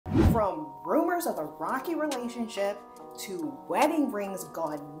From rumors of a rocky relationship to wedding rings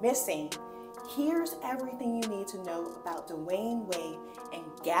gone missing, here's everything you need to know about Dwayne Wade and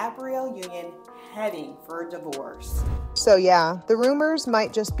Gabrielle Union heading for a divorce. So yeah, the rumors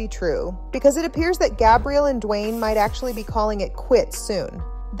might just be true, because it appears that Gabrielle and Dwayne might actually be calling it quits soon.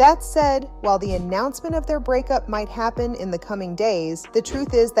 That said, while the announcement of their breakup might happen in the coming days, the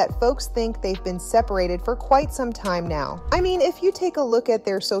truth is that folks think they've been separated for quite some time now. I mean, if you take a look at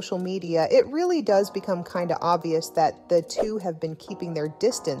their social media, it really does become kinda obvious that the two have been keeping their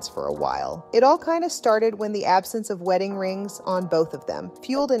distance for a while. It all kinda started when the absence of wedding rings on both of them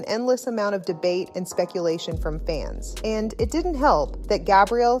fueled an endless amount of debate and speculation from fans. And it didn't help that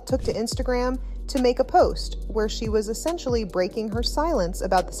Gabrielle took to Instagram to make a post where she was essentially breaking her silence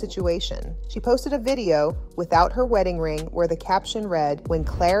about the situation. She posted a video without her wedding ring where the caption read, "When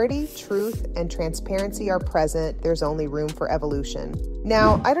clarity, truth, and transparency are present, there's only room for evolution."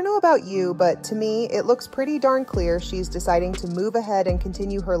 Now, I don't know about you, but to me, it looks pretty darn clear she's deciding to move ahead and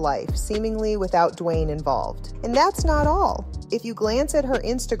continue her life, seemingly without Dwayne involved. And that's not all. If you glance at her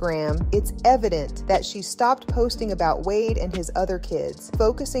Instagram, it's evident that she stopped posting about Wade and his other kids,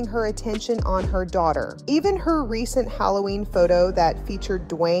 focusing her attention on her daughter. Even her recent Halloween photo that featured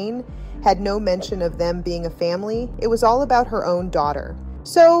Dwayne had no mention of them being a family. It was all about her own daughter.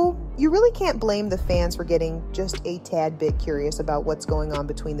 So you really can't blame the fans for getting just a tad bit curious about what's going on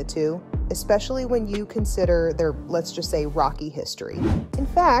between the two, especially when you consider their, let's just say, rocky history. In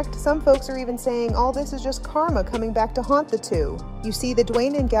fact, some folks are even saying all this is just karma coming back to haunt the two. You see, the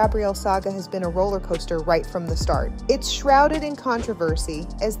Dwayne and Gabrielle saga has been a roller coaster right from the start. It's shrouded in controversy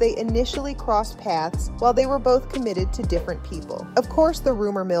as they initially crossed paths while they were both committed to different people. Of course, the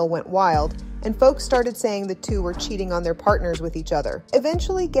rumor mill went wild, and folks started saying the two were cheating on their partners with each other.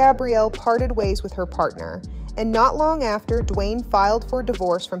 Eventually, Gabrielle parted ways with her partner, and not long after, Dwayne filed for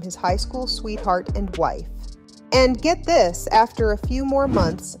divorce from his high school sweetheart and wife. And get this, after a few more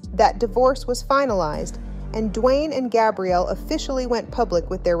months, that divorce was finalized, and Dwayne and Gabrielle officially went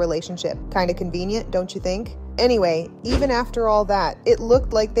public with their relationship. Kinda convenient, don't you think? Anyway, even after all that, it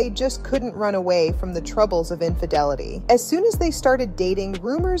looked like they just couldn't run away from the troubles of infidelity. As soon as they started dating,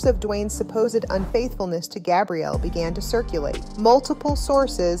 rumors of Dwayne's supposed unfaithfulness to Gabrielle began to circulate. Multiple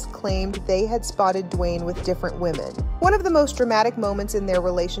sources claimed they had spotted Dwayne with different women. One of the most dramatic moments in their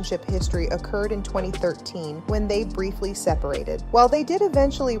relationship history occurred in 2013 when they briefly separated. While they did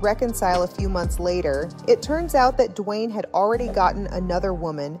eventually reconcile a few months later, it turns out that Dwayne had already gotten another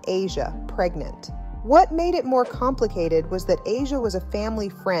woman, Asia, pregnant. What made it more complicated was that Asia was a family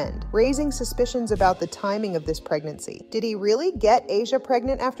friend, raising suspicions about the timing of this pregnancy. Did he really get Asia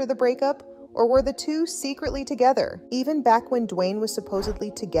pregnant after the breakup? Or were the two secretly together, even back when Dwayne was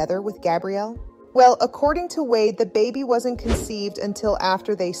supposedly together with Gabrielle? Well, according to Wade, the baby wasn't conceived until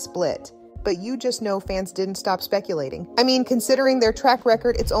after they split. But you just know fans didn't stop speculating. I mean, considering their track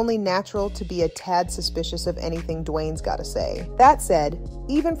record, it's only natural to be a tad suspicious of anything Dwayne's got to say. That said,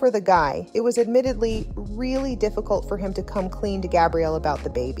 even for the guy, it was admittedly really difficult for him to come clean to Gabrielle about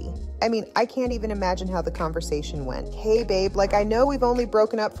the baby. I mean, I can't even imagine how the conversation went. "Hey babe, like I know we've only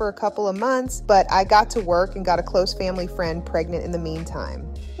broken up for a couple of months, but I got to work and got a close family friend pregnant in the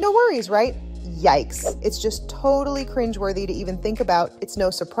meantime." No worries, right? Yikes. It's just totally cringeworthy to even think about. It's no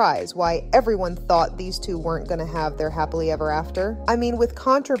surprise why everyone thought these two weren't gonna have their happily ever after. I mean, with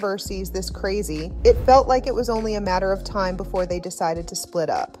controversies this crazy, it felt like it was only a matter of time before they decided to split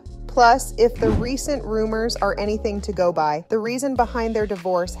up. Plus, if the recent rumors are anything to go by, the reason behind their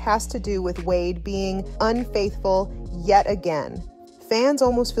divorce has to do with Wade being unfaithful yet again. Fans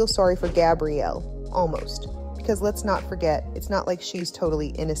almost feel sorry for Gabrielle. Almost. Because let's not forget, it's not like she's totally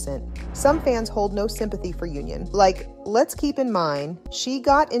innocent. Some fans hold no sympathy for Union. Like, let's keep in mind, she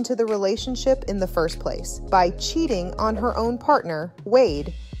got into the relationship in the first place by cheating on her own partner,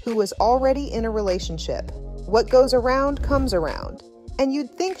 Wade, who was already in a relationship. What goes around comes around. And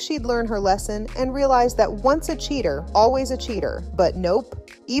you'd think she'd learn her lesson and realize that once a cheater, always a cheater. But nope.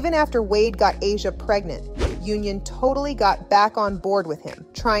 Even after Wade got Asia pregnant, Union totally got back on board with him,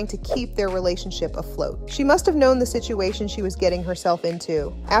 trying to keep their relationship afloat. She must have known the situation she was getting herself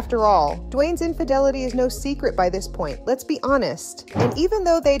into. After all, Dwayne's infidelity is no secret by this point, let's be honest. And even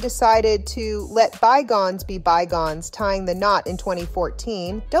though they decided to let bygones be bygones, tying the knot in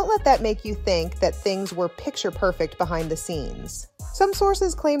 2014, don't let that make you think that things were picture perfect behind the scenes. Some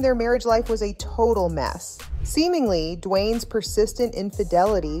sources claim their marriage life was a total mess. Seemingly, Dwayne's persistent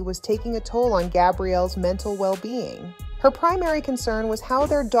infidelity was taking a toll on Gabrielle's mental well-being. Her primary concern was how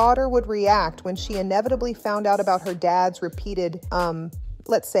their daughter would react when she inevitably found out about her dad's repeated,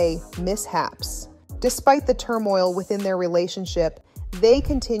 let's say, mishaps. Despite the turmoil within their relationship, they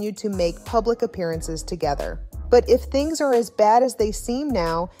continued to make public appearances together. But if things are as bad as they seem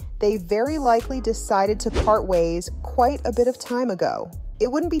now, they very likely decided to part ways quite a bit of time ago.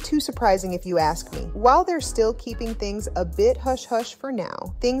 It wouldn't be too surprising if you ask me. While they're still keeping things a bit hush-hush for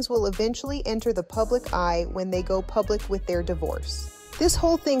now, things will eventually enter the public eye when they go public with their divorce. This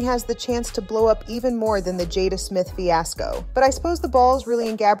whole thing has the chance to blow up even more than the Jada Smith fiasco, but I suppose the ball's really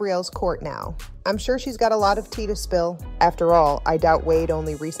in Gabrielle's court now. I'm sure she's got a lot of tea to spill. After all, I doubt Wade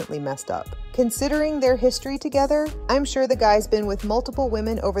only recently messed up. Considering their history together, I'm sure the guy's been with multiple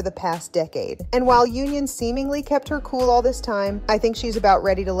women over the past decade. And while Union seemingly kept her cool all this time, I think she's about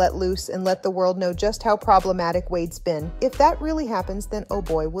ready to let loose and let the world know just how problematic Wade's been. If that really happens, then oh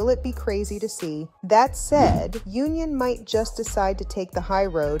boy, will it be crazy to see. That said, Union might just decide to take the high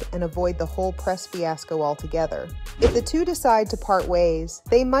road and avoid the whole press fiasco altogether. If the two decide to part ways,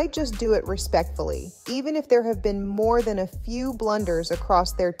 they might just do it respectfully, even if there have been more than a few blunders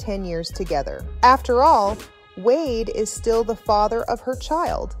across their 10 years together. After all, Wade is still the father of her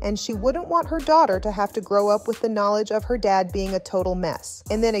child, and she wouldn't want her daughter to have to grow up with the knowledge of her dad being a total mess.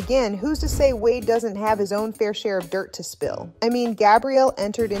 And then again, who's to say Wade doesn't have his own fair share of dirt to spill? I mean, Gabrielle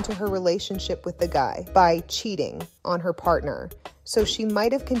entered into her relationship with the guy by cheating on her partner. So she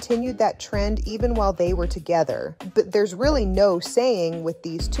might have continued that trend even while they were together. But there's really no saying with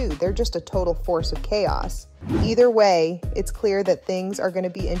these two. They're just a total force of chaos. Either way, it's clear that things are going to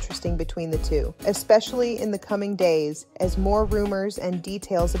be interesting between the two, especially in the coming days as more rumors and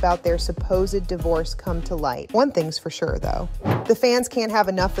details about their supposed divorce come to light. One thing's for sure, though. The fans can't have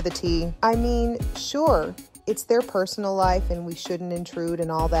enough of the tea. I mean, sure, it's their personal life and we shouldn't intrude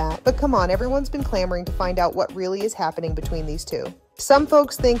and all that. But come on, everyone's been clamoring to find out what really is happening between these two. Some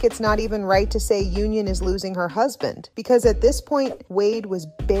folks think it's not even right to say Union is losing her husband, because at this point, Wade was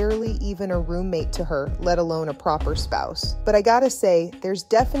barely even a roommate to her, let alone a proper spouse. But I gotta say, there's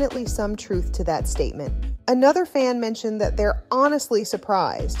definitely some truth to that statement. Another fan mentioned that they're honestly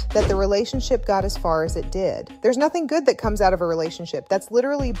surprised that the relationship got as far as it did. There's nothing good that comes out of a relationship that's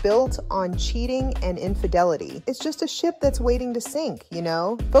literally built on cheating and infidelity. It's just a ship that's waiting to sink, you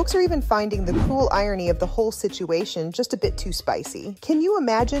know? Folks are even finding the cool irony of the whole situation just a bit too spicy. Can you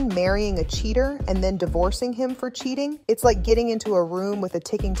imagine marrying a cheater and then divorcing him for cheating? It's like getting into a room with a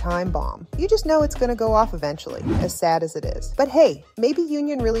ticking time bomb. You just know it's gonna go off eventually, as sad as it is. But hey, maybe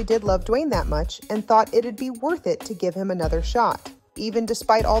Union really did love Dwayne that much and thought it'd be worth it to give him another shot, even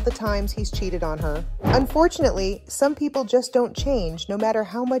despite all the times he's cheated on her. Unfortunately, some people just don't change, no matter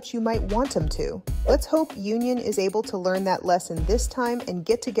how much you might want them to. Let's hope Union is able to learn that lesson this time and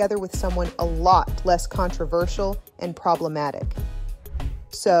get together with someone a lot less controversial and problematic.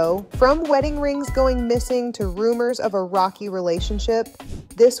 So, from wedding rings going missing to rumors of a rocky relationship,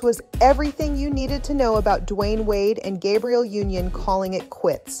 this was everything you needed to know about Dwayne Wade and Gabrielle Union calling it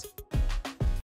quits.